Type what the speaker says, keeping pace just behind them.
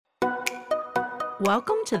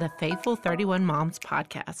Welcome to the Faithful 31 Moms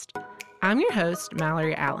podcast. I'm your host,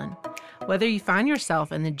 Mallory Allen. Whether you find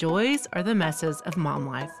yourself in the joys or the messes of mom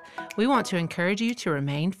life, we want to encourage you to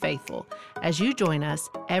remain faithful as you join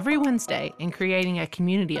us every Wednesday in creating a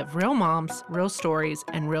community of real moms, real stories,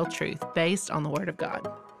 and real truth based on the Word of God.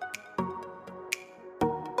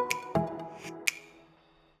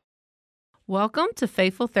 Welcome to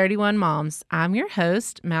Faithful 31 Moms. I'm your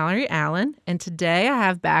host, Mallory Allen, and today I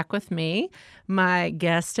have back with me my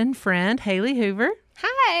guest and friend, Haley Hoover.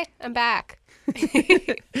 Hi, I'm back.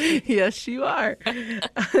 Yes, you are.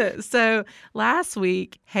 So last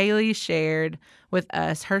week, Haley shared with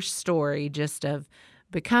us her story just of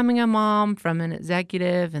becoming a mom from an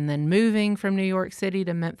executive and then moving from New York City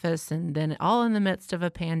to Memphis, and then all in the midst of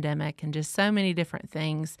a pandemic and just so many different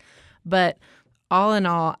things. But all in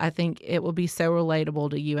all, I think it will be so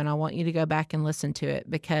relatable to you, and I want you to go back and listen to it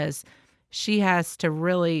because she has to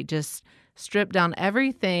really just strip down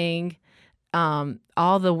everything,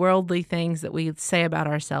 all the worldly things that we say about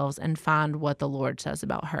ourselves, and find what the Lord says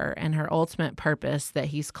about her and her ultimate purpose that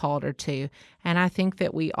He's called her to. And I think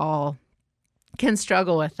that we all can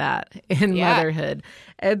struggle with that in motherhood.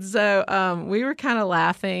 And so we were kind of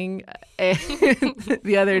laughing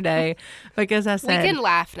the other day because I said... We can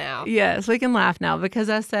laugh now. Yes, we can laugh now because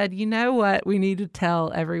I said, you know what we need to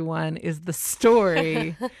tell everyone is the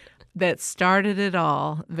story that started it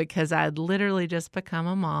all, because I'd literally just become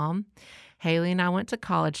a mom. Haley and I went to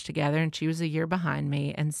college together, and she was a year behind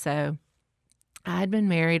me. And so I had been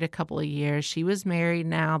married a couple of years. She was married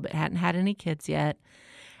now, but hadn't had any kids yet.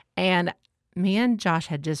 And me and Josh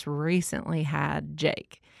had just recently had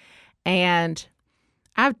Jake. And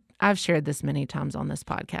I've shared this many times on this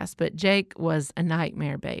podcast, but Jake was a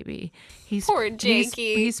nightmare baby. Poor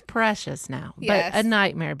Jakey. He's precious now, yes. But a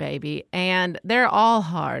nightmare baby. And they're all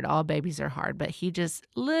hard. All babies are hard, but he just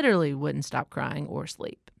literally wouldn't stop crying or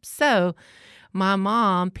sleep. So my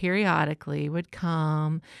mom periodically would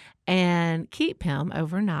come and keep him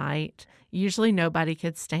overnight. Usually nobody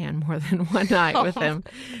could stand more than one night with him.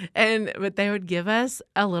 But they would give us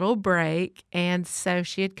a little break. And so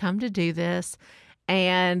she had come to do this.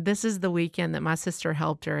 And this is the weekend that my sister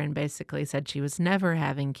helped her and basically said she was never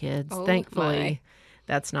having kids. Oh, Thankfully,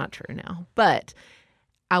 that's not true now. But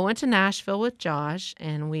I went to Nashville with Josh,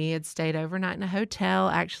 and we had stayed overnight in a hotel,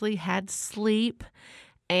 actually had sleep.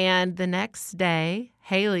 And the next day,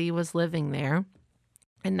 Haley was living there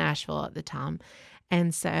in Nashville at the time.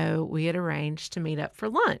 And so we had arranged to meet up for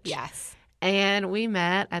lunch. Yes. And we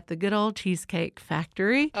met at the good old Cheesecake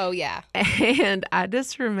Factory. Oh, yeah. And I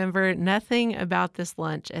just remember nothing about this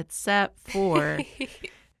lunch except for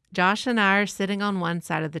Josh and I are sitting on one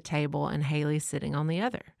side of the table and Haley's sitting on the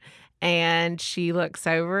other. And she looks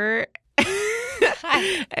over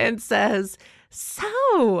and says, so,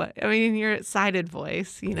 I mean, in your excited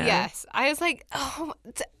voice, you know. Yes. I was like, oh,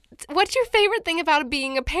 what's your favorite thing about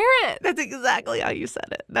being a parent? That's exactly how you said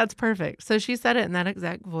it. That's perfect. So she said it in that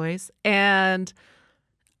exact voice. And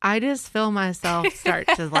I just feel myself start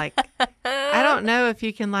to like, I don't know if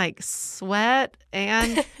you can like sweat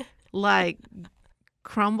and like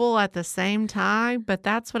crumble at the same time, but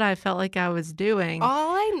that's what I felt like I was doing.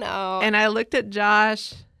 All I know. And I looked at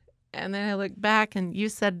Josh, and then I looked back, and you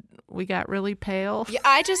said we got really pale. Yeah,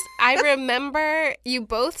 I remember you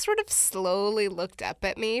both sort of slowly looked up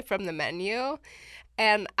at me from the menu,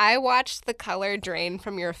 and I watched the color drain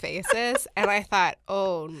from your faces, and I thought,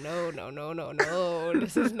 oh, no,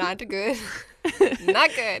 this is not good.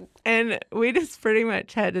 Not good. And we just pretty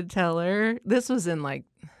much had to tell her, this was in like,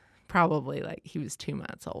 probably like he was 2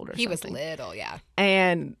 months old or something. He was little, yeah.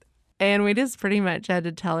 And we just pretty much had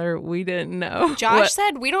to tell her we didn't know. Josh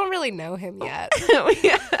said we don't really know him yet.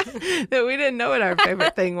 That we didn't know what our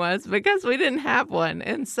favorite thing was because we didn't have one.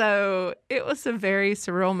 And so it was a very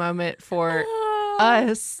surreal moment for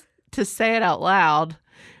us to say it out loud,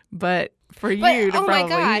 but for you to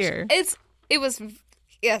probably hear. It was,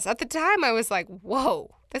 yes, at the time I was like,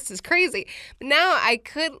 whoa. This is crazy. But now I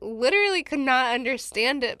could not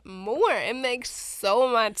understand it more. It makes so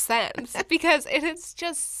much sense because it is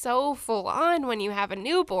just so full on when you have a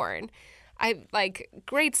newborn. I like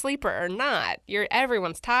great sleeper or not.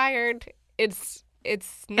 Everyone's tired. It's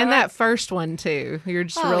not. And that first one too. You're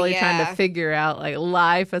just really trying to figure out like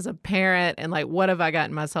life as a parent and like what have I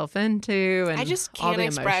gotten myself into, and I just can't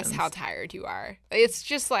express how tired you are. It's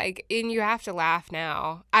just like, and you have to laugh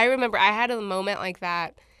now. I remember I had a moment like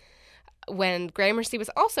that when Gramercy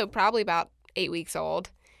was also probably about 8 weeks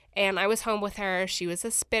old, and I was home with her. She was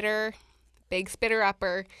a spitter, big spitter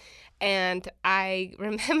upper, and I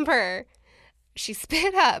remember she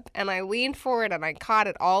spit up, and I leaned forward, and I caught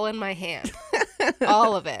it all in my hand,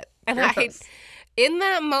 all of it. And in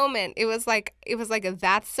that moment, it was like a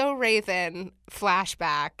That's So Raven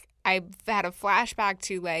flashback. I had a flashback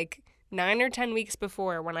to like 9 or 10 weeks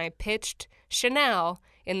before when I pitched Chanel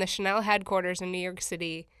in the Chanel headquarters in New York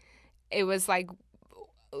City. It was like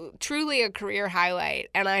truly a career highlight.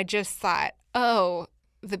 And I just thought, oh,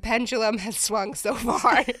 the pendulum has swung so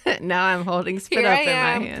far. Now I'm holding Spit Up in my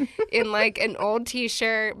hand. In like an old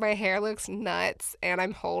t-shirt. My hair looks nuts. And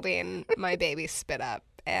I'm holding my baby Spit Up.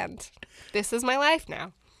 And this is my life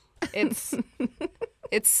now. It's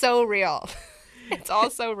so real. It's all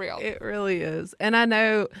so real. It really is. And I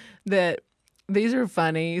know that these are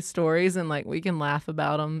funny stories and like we can laugh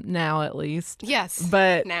about them now at least. Yes.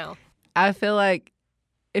 But now I feel like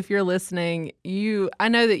if you're listening, I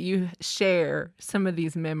know that you share some of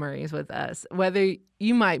these memories with us. Whether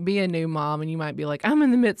you might be a new mom and you might be like, I'm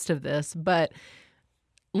in the midst of this, but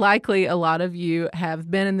likely a lot of you have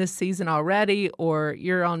been in this season already, or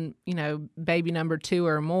you're on, baby number 2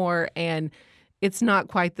 or more, and it's not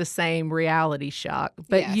quite the same reality shock.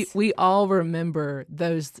 But yes. We all remember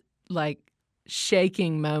those like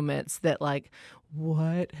shaking moments that like,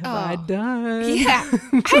 what have I done? Yeah,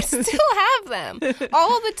 I still have them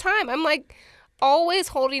all the time. I'm like always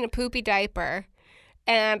holding a poopy diaper.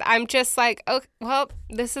 And I'm just like, oh, well,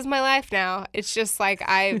 this is my life now. It's just like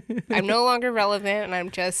I'm no longer relevant, and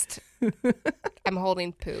I'm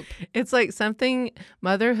holding poop. It's like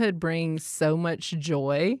motherhood brings so much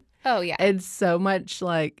joy. Oh, yeah. And so much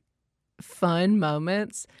like fun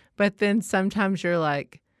moments. But then sometimes you're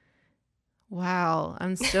like, wow,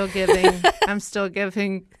 I'm still giving,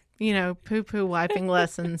 poo-poo wiping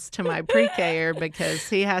lessons to my pre-K-er because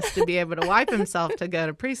he has to be able to wipe himself to go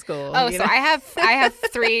to preschool. Oh, so I have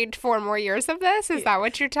 3 to 4 more years of this? Is that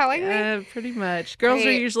what you're telling me? Pretty much. Girls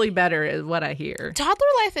are usually better is what I hear. Toddler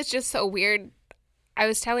life is just so weird. I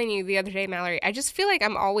was telling you the other day, Mallory, I just feel like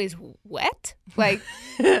I'm always wet. Like,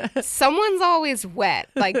 someone's always wet.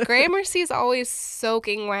 Like, Gramercy's always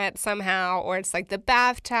soaking wet somehow, or it's like the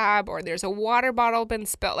bathtub, or there's a water bottle been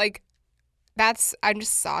spilled. Like, I'm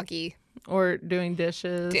just soggy. Or doing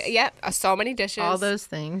dishes. Yep, so many dishes. All those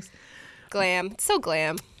things. Glam. It's so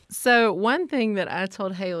glam. So, one thing that I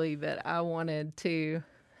told Haley that I wanted to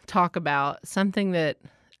talk about, something that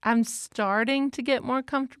I'm starting to get more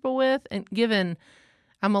comfortable with, and given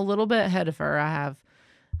I'm a little bit ahead of her. I have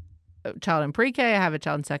a child in pre-K. I have a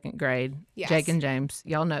child in 2nd grade. Yes. Jake and James.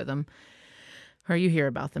 Y'all know them. Or you hear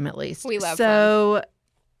about them at least. We love them. So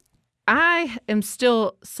I am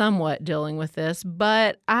still somewhat dealing with this,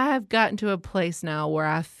 but I've gotten to a place now where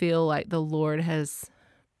I feel like the Lord has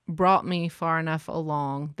brought me far enough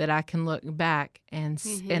along that I can look back and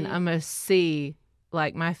almost see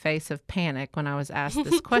like my face of panic when I was asked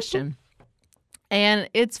this question. And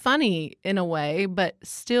it's funny in a way, but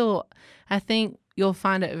still, I think you'll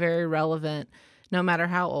find it very relevant no matter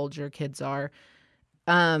how old your kids are.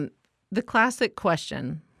 The classic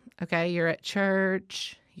question, okay, you're at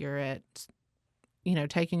church, you're at,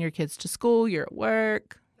 taking your kids to school, you're at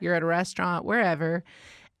work, you're at a restaurant, wherever.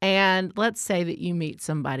 And let's say that you meet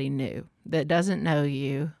somebody new that doesn't know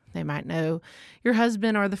you. They might know your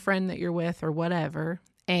husband or the friend that you're with or whatever.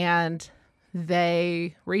 And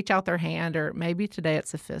they reach out their hand, or maybe today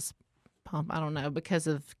it's a fist pump, I don't know, because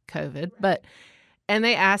of COVID. And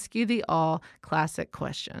they ask you the all classic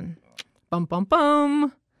question. Bum, bum,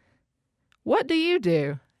 bum. What do you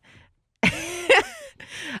do?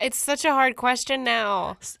 It's such a hard question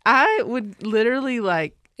now. I would literally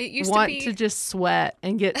want to to just sweat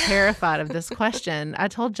and get terrified of this question. I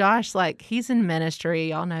told Josh, he's in ministry.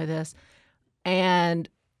 Y'all know this. And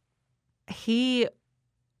I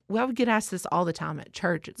would get asked this all the time at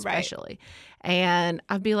church, especially. Right. And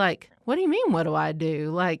I'd be like, what do you mean, what do I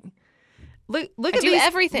do? Look at these,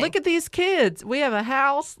 everything. Look at these kids. We have a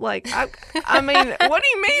house. I mean, what do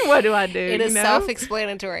you mean, what do I do? It is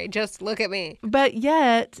self-explanatory. Just look at me. But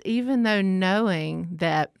yet, even though knowing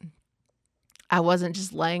that I wasn't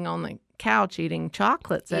just laying on the couch eating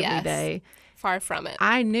chocolates every day. Far from it.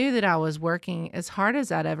 I knew that I was working as hard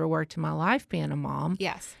as I'd ever worked in my life being a mom.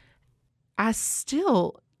 Yes. I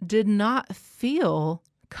still did not feel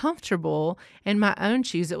comfortable in my own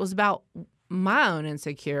shoes. It was about my own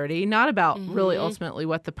insecurity, not about really ultimately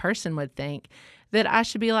what the person would think, that I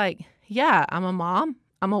should be like, yeah, I'm a mom,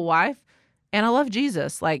 I'm a wife, and I love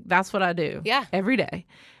Jesus. That's what I do every day.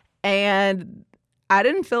 And I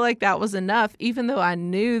didn't feel like that was enough, even though I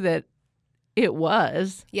knew that it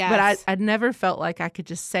was. Yes. But I'd never felt like I could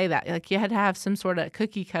just say that. You had to have some sort of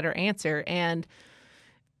cookie cutter answer. And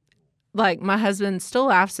my husband still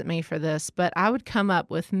laughs at me for this, but I would come up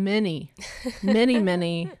with many, many,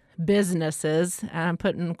 many businesses, and I'm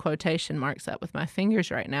putting quotation marks up with my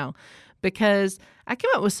fingers right now, because I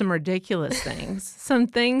came up with some ridiculous things, some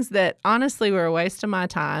things that honestly were a waste of my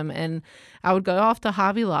time. And I would go off to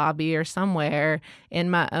Hobby Lobby or somewhere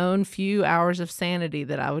in my own few hours of sanity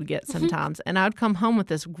that I would get sometimes. And I'd come home with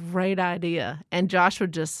this great idea. And Josh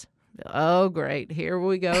would just, oh, great, here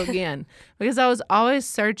we go again. Because I was always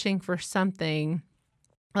searching for something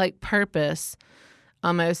like purpose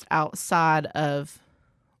almost outside of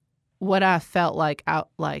what I felt like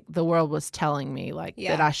the world was telling me, like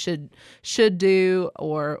that I should do,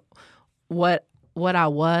 or what I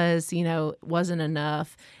was, wasn't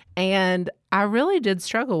enough. And I really did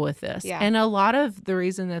struggle with this. Yeah. And a lot of the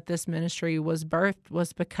reason that this ministry was birthed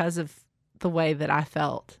was because of the way that I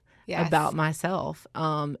felt about myself.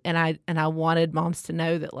 And I wanted moms to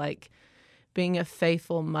know that, like, being a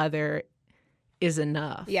faithful mother is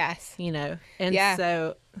enough. Yes. And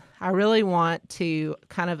so I really want to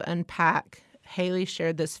kind of unpack. Haley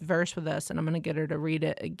shared this verse with us, and I'm going to get her to read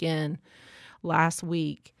it again last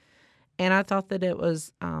week. And I thought that it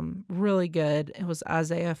was really good. It was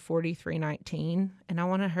Isaiah 43:19. And I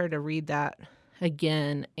wanted her to read that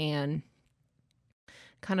again and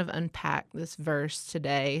kind of unpack this verse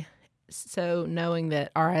today. So knowing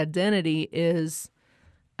that our identity is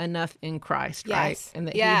enough in Christ, right? And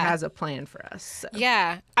that He has a plan for us. So.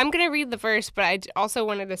 Yeah. I'm going to read the verse, but I also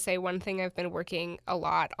wanted to say one thing I've been working a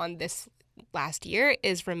lot on this last year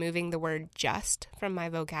is removing the word just from my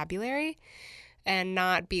vocabulary and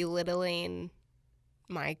not belittling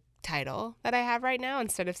my title that I have right now.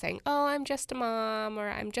 Instead of saying, oh, I'm just a mom, or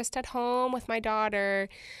I'm just at home with my daughter,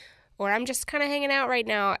 or I'm just kind of hanging out right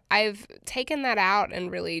now, I've taken that out and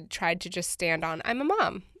really tried to just stand on, I'm a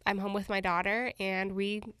mom. I'm home with my daughter, and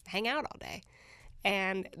we hang out all day.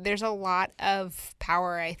 And there's a lot of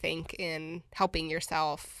power, I think, in helping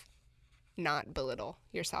yourself not belittle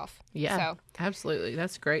yourself. Yeah, so, absolutely.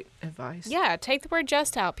 That's great advice. Yeah, take the word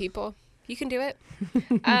just out, people. You can do it.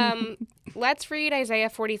 Let's read Isaiah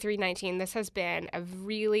 43:19. This has been a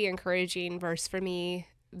really encouraging verse for me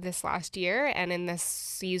this last year and in this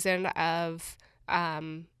season of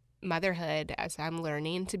motherhood as I'm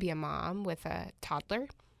learning to be a mom with a toddler.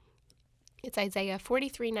 It's Isaiah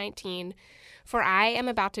 43:19. For I am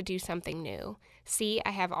about to do something new. See, I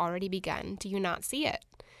have already begun. Do you not see it?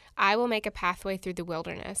 I will make a pathway through the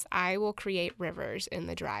wilderness. I will create rivers in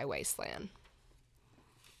the dry wasteland.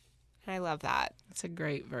 I love that. It's a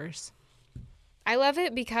great verse. I love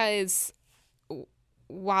it because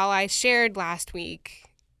while I shared last week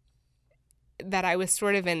that I was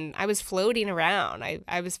I was floating around.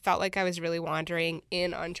 I felt like I was really wandering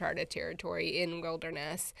in uncharted territory, in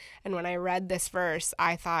wilderness. And when I read this verse,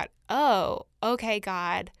 I thought, oh, okay,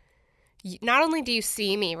 God, not only do you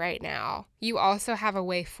see me right now, you also have a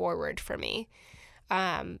way forward for me.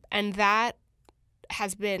 And that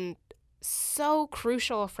has been so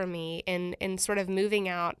crucial for me in sort of moving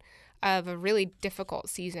out of a really difficult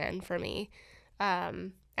season for me.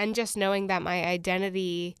 And just knowing that my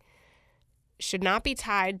identity should not be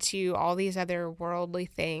tied to all these other worldly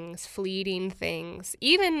things, fleeting things.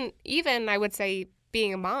 Even I would say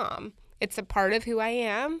being a mom, it's a part of who I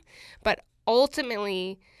am, but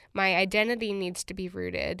ultimately my identity needs to be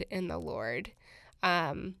rooted in the Lord.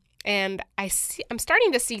 And I'm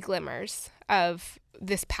starting to see glimmers of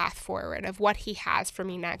this path forward, of what He has for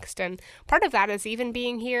me next. And part of that is even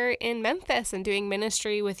being here in Memphis and doing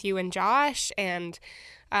ministry with you and Josh, and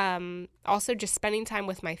also just spending time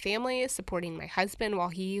with my family, supporting my husband while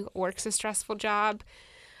he works a stressful job.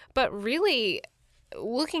 But really,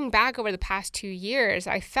 looking back over the past 2 years,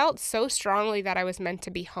 I felt so strongly that I was meant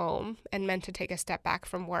to be home and meant to take a step back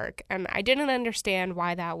from work. And I didn't understand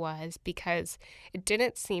why that was, because it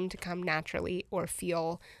didn't seem to come naturally or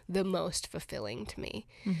feel the most fulfilling to me.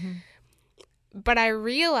 Mm-hmm. But I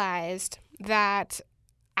realized that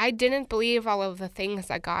I didn't believe all of the things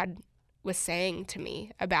that God was saying to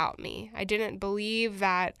me about me. I didn't believe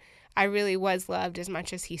that I really was loved as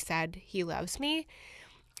much as He said He loves me.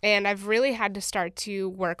 And I've really had to start to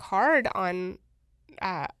work hard on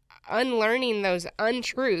unlearning those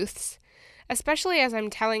untruths, especially as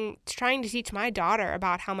I'm trying to teach my daughter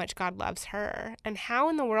about how much God loves her. And how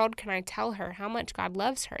in the world can I tell her how much God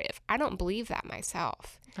loves her if I don't believe that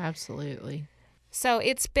myself? Absolutely. So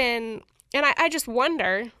it's been, and I just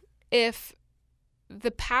wonder if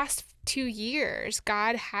the past 2 years,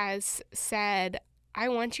 God has said, I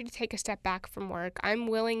want you to take a step back from work. I'm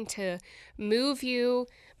willing to move you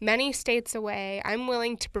many states away. I'm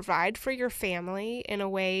willing to provide for your family in a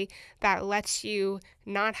way that lets you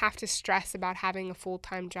not have to stress about having a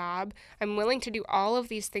full-time job. I'm willing to do all of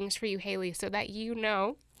these things for you, Haley, so that you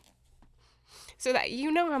know so that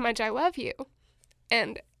you know how much I love you.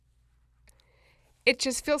 And it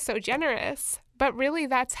just feels so generous. But really,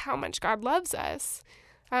 that's how much God loves us.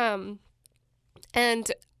 And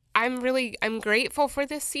I'm grateful for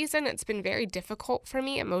this season. It's been very difficult for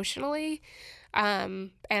me emotionally.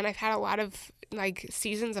 And I've had a lot of like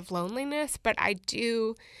seasons of loneliness, but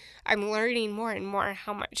I'm learning more and more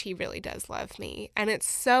how much he really does love me. And it's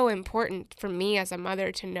so important for me as a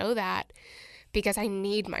mother to know that, because I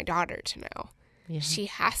need my daughter to know. Yeah. She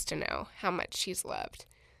has to know how much she's loved.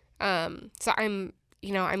 So I'm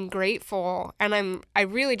grateful, and I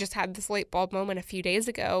really just had this light bulb moment a few days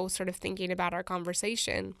ago, sort of thinking about our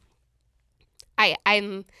conversation.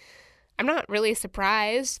 I'm not really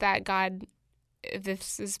surprised that God,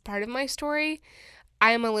 this is part of my story.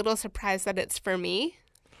 I am a little surprised that it's for me,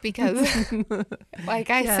 because like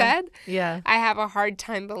I said, I have a hard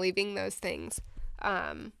time believing those things.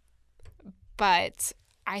 But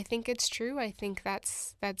I think it's true. I think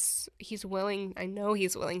that's he's willing. I know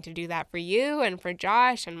he's willing to do that for you and for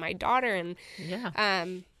Josh and my daughter, and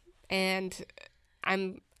and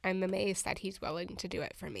I'm amazed that he's willing to do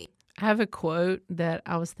it for me. I have a quote that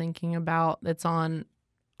I was thinking about that's on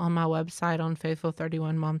my website on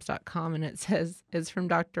faithful31moms.com, and it says, it's from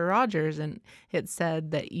Dr. Rogers, and it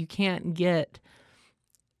said that you can't get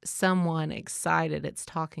someone excited. It's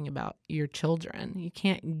talking about your children. You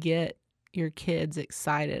can't get your kids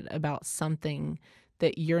excited about something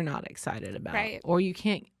that you're not excited about. Right. Or you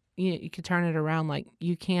can't, you could turn it around, like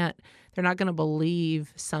they're not going to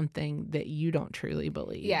believe something that you don't truly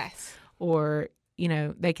believe. Yes. Or,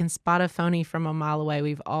 they can spot a phony from a mile away.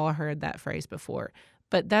 We've all heard that phrase before.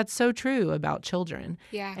 But that's so true about children.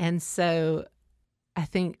 Yeah. And so I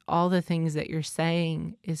think all the things that you're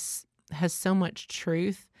saying has so much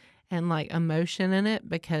truth and like emotion in it,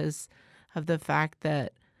 because of the fact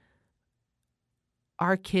that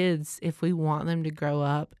our kids, if we want them to grow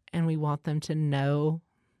up and we want them to know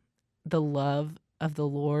the love of the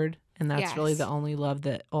Lord, and that's really the only love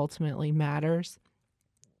that ultimately matters,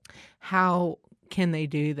 how can they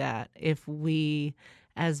do that if we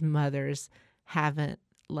as mothers haven't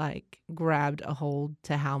like grabbed a hold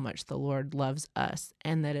to how much the Lord loves us,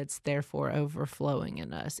 and that it's therefore overflowing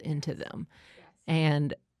in us into them? Yes.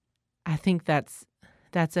 And I think that's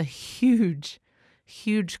a huge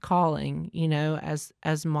calling,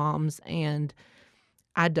 as moms. And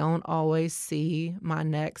I don't always see my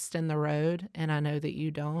next in the road, and I know that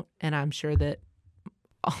you don't, and I'm sure that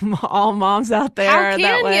all moms out there are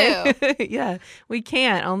that way. Yeah, we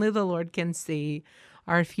can't. Only the Lord can see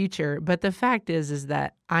our future. But the fact is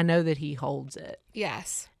that I know that he holds it.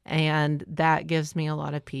 Yes. And that gives me a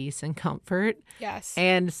lot of peace and comfort. Yes.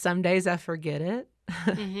 And some days I forget it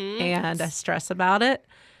and I stress about it.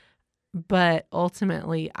 But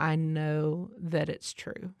ultimately, I know that it's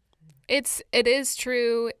true. It is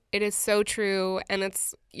true. It is so true. And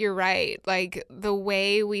you're right. Like the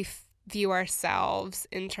way we view ourselves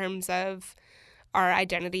in terms of our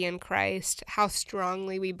identity in Christ, how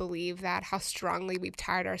strongly we believe that, how strongly we've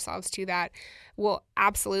tied ourselves to that, will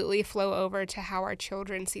absolutely flow over to how our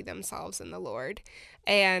children see themselves in the Lord.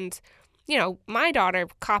 And, my daughter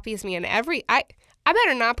copies me in I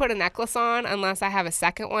better not put a necklace on unless I have a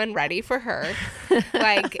second one ready for her.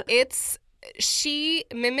 She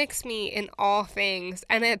mimics me in all things,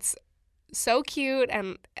 and it's so cute.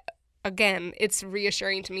 And again, it's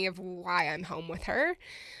reassuring to me of why I'm home with her.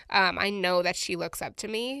 I know that she looks up to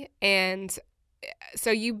me, and so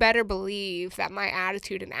you better believe that my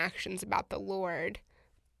attitude and actions about the Lord,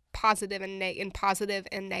 positive and in positive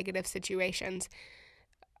and negative situations,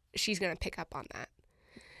 she's going to pick up on that.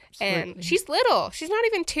 Absolutely. And she's little. She's not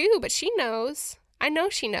even 2, but she knows. I know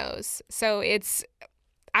she knows. So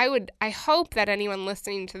I hope that anyone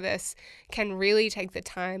listening to this can really take the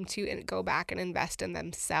time to go back and invest in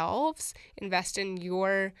themselves, invest in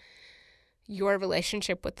your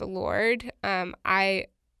relationship with the Lord. I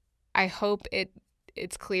hope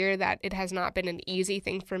it's clear that it has not been an easy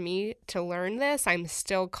thing for me to learn this. I'm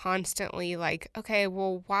still constantly like, okay,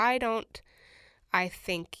 well, why don't I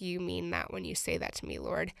think you mean that when you say that to me,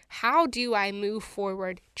 Lord? How do I move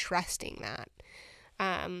forward trusting that?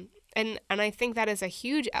 And I think that is a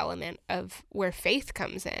huge element of where faith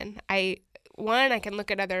comes in. I can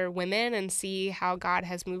look at other women and see how God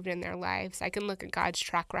has moved in their lives. I can look at God's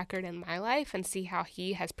track record in my life and see how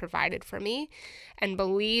he has provided for me, and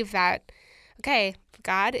believe that, okay,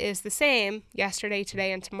 God is the same yesterday,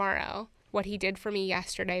 today, and tomorrow. What he did for me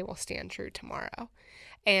yesterday will stand true tomorrow.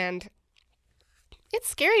 And it's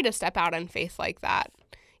scary to step out in faith like that.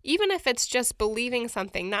 even if it's just believing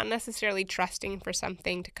something, not necessarily trusting for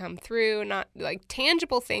something to come through, not like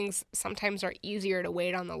tangible things sometimes are easier to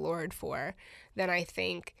wait on the Lord for than I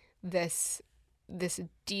think this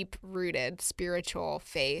deep-rooted spiritual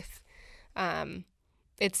faith.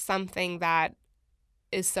 It's something that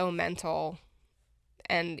is so mental,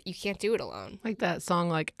 and you can't do it alone. Like that song,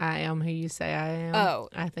 like, I am who you say I am. Oh,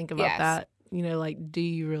 I think about yes. that. You know, like, do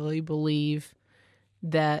you really believe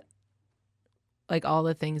that, like, all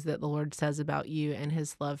the things that the Lord says about you and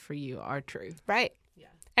his love for you are true? Right. Yeah.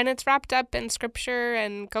 And it's wrapped up in scripture,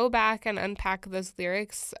 and go back and unpack those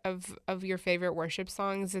lyrics of your favorite worship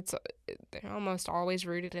songs. They're almost always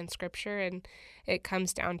rooted in scripture, and it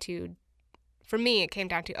comes down to, for me, it came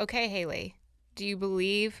down to, okay, Haley, do you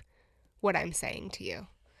believe what I'm saying to you?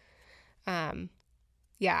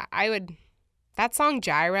 Yeah, that song,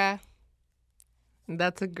 Jireh.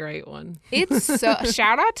 That's a great one. It's so,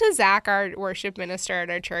 shout out to Zach, our worship minister at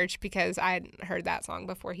our church, because I hadn't heard that song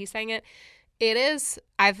before he sang it. It is,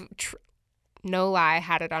 no lie,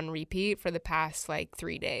 had it on repeat for the past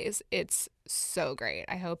 3 days. It's so great.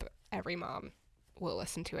 I hope every mom will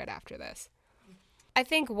listen to it after this. I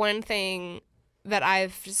think one thing that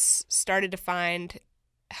I've just started to find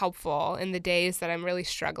helpful in the days that I'm really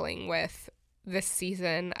struggling with this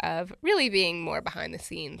season of really being more behind the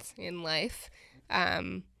scenes in life,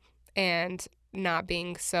 and not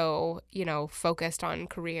being so, focused on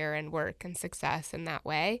career and work and success in that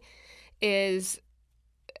way is,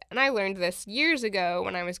 and I learned this years ago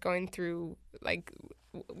when I was going through,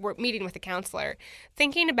 meeting with a counselor,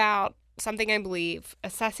 thinking about something I believe,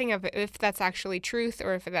 assessing if that's actually truth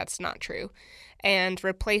or if that's not true, and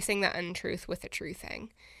replacing the untruth with a true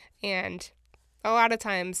thing. And a lot of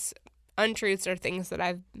times, untruths are things that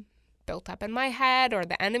I've built up in my head or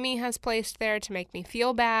the enemy has placed there to make me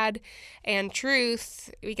feel bad. And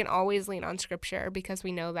truth, we can always lean on scripture because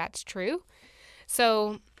we know that's true.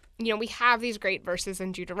 So, we have these great verses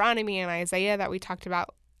in Deuteronomy and Isaiah that we talked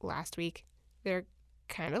about last week. They're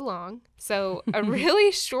kind of long. So a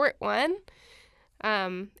really short one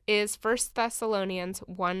is 1 Thessalonians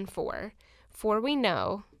 1:4. For we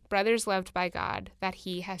know, brothers loved by God, that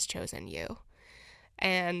he has chosen you.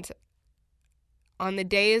 And on the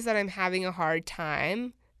days that I'm having a hard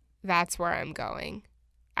time, that's where I'm going.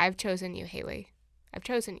 I've chosen you, Haley. I've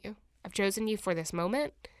chosen you. I've chosen you for this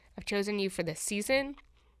moment. I've chosen you for this season.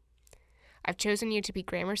 I've chosen you to be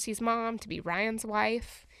Gramercy's mom, to be Ryan's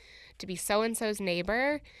wife, to be so-and-so's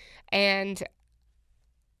neighbor. And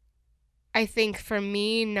I think for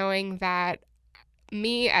me, knowing that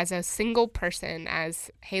me as a single person, as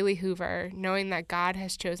Haley Hoover, knowing that God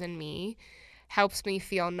has chosen me, helps me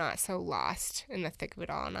feel not so lost in the thick of it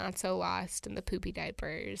all, not so lost in the poopy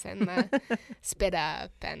diapers and the spit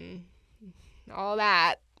up and all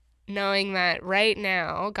that, knowing that right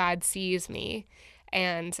now God sees me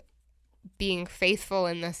and being faithful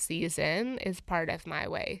in this season is part of my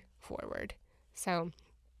way forward. So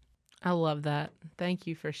I love that. Thank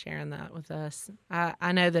you for sharing that with us.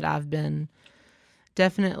 I know that I've been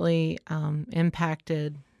definitely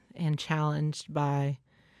impacted and challenged by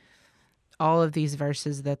all of these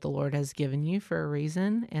verses that the Lord has given you for a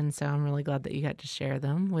reason. And so I'm really glad that you got to share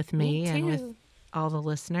them with me and with all the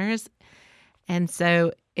listeners. And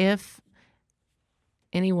so if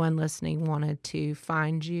anyone listening wanted to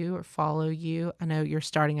find you or follow you, I know you're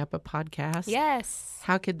starting up a podcast. Yes.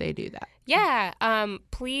 How could they do that? Yeah.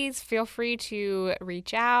 Please feel free to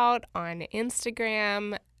reach out on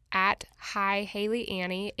Instagram at Hi Haley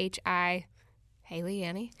Annie, Hi Haley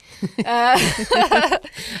Annie. I'll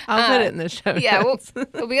put it in the show notes. Yeah,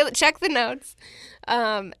 we'll be able to check the notes.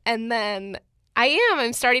 And then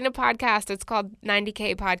I'm starting a podcast. It's called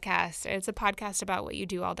 90K Podcast. It's a podcast about what you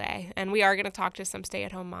do all day. And we are going to talk to some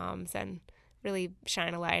stay-at-home moms and really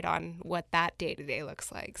shine a light on what that day-to-day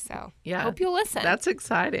looks like. So I hope you'll listen. That's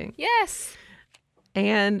exciting. Yes.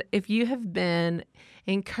 And if you have been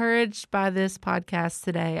encouraged by this podcast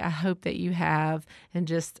today, I hope that you have, and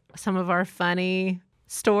just some of our funny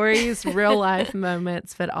stories, real life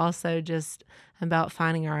moments, but also just about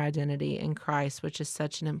finding our identity in Christ, which is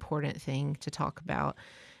such an important thing to talk about.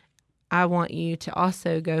 I want you to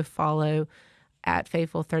also go follow at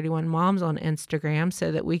Faithful31 Moms on Instagram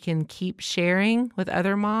so that we can keep sharing with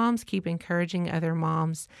other moms, keep encouraging other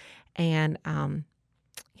moms, and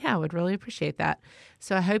I would really appreciate that.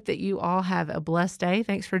 So I hope that you all have a blessed day.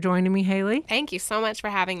 Thanks for joining me, Haley. Thank you so much for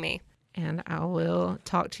having me. And I will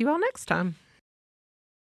talk to you all next time.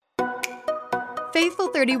 Faithful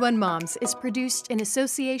 31 Moms is produced in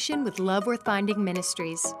association with Love Worth Finding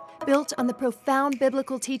Ministries. built on the profound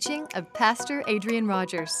biblical teaching of Pastor Adrian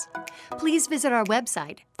Rogers. Please visit our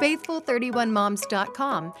website,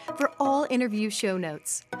 faithful31moms.com, for all interview show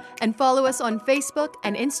notes. And follow us on Facebook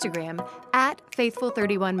and Instagram at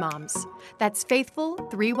Faithful31Moms. That's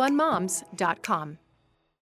faithful31moms.com.